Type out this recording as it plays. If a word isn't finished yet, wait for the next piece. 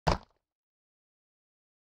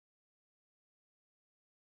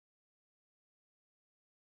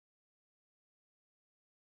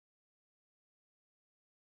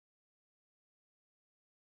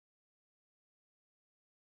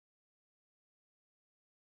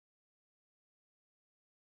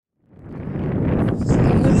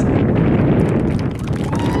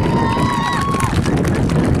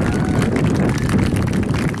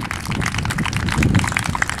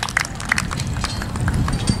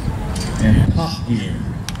and Top Gear.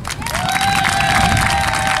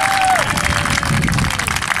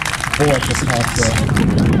 Boy, it just popped up.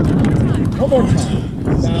 One more time.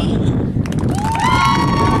 Stylin.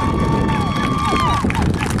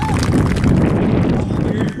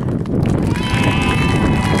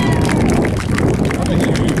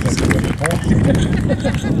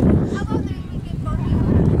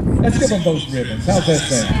 Let's give them those ribbons. How's that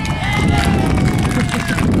sound?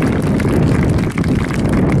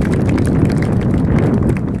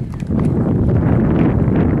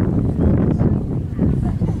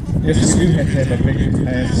 Yes, we do have to have a bigger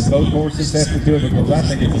pass, and those horses have to do it because I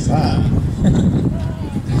think it's high.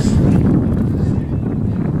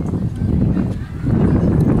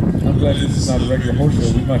 I'm glad this is not a regular horse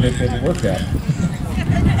show. We might have to have a workout.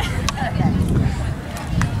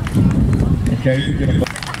 Okay, you get a.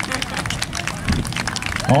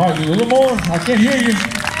 All right, a little more. I can't hear you.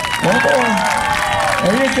 One more.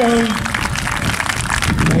 There you go.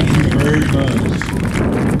 Thank you very much.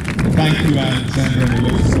 Thank you, Alexandra and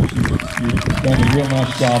Elizabeth. You've done a real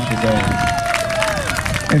nice job today.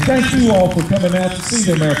 And thank you all for coming out to see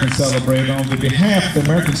the American Saddlebred. On the behalf of the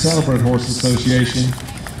American Saddlebred Horse Association,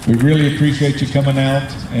 we really appreciate you coming out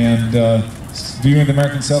and viewing the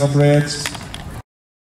American Saddlebreds.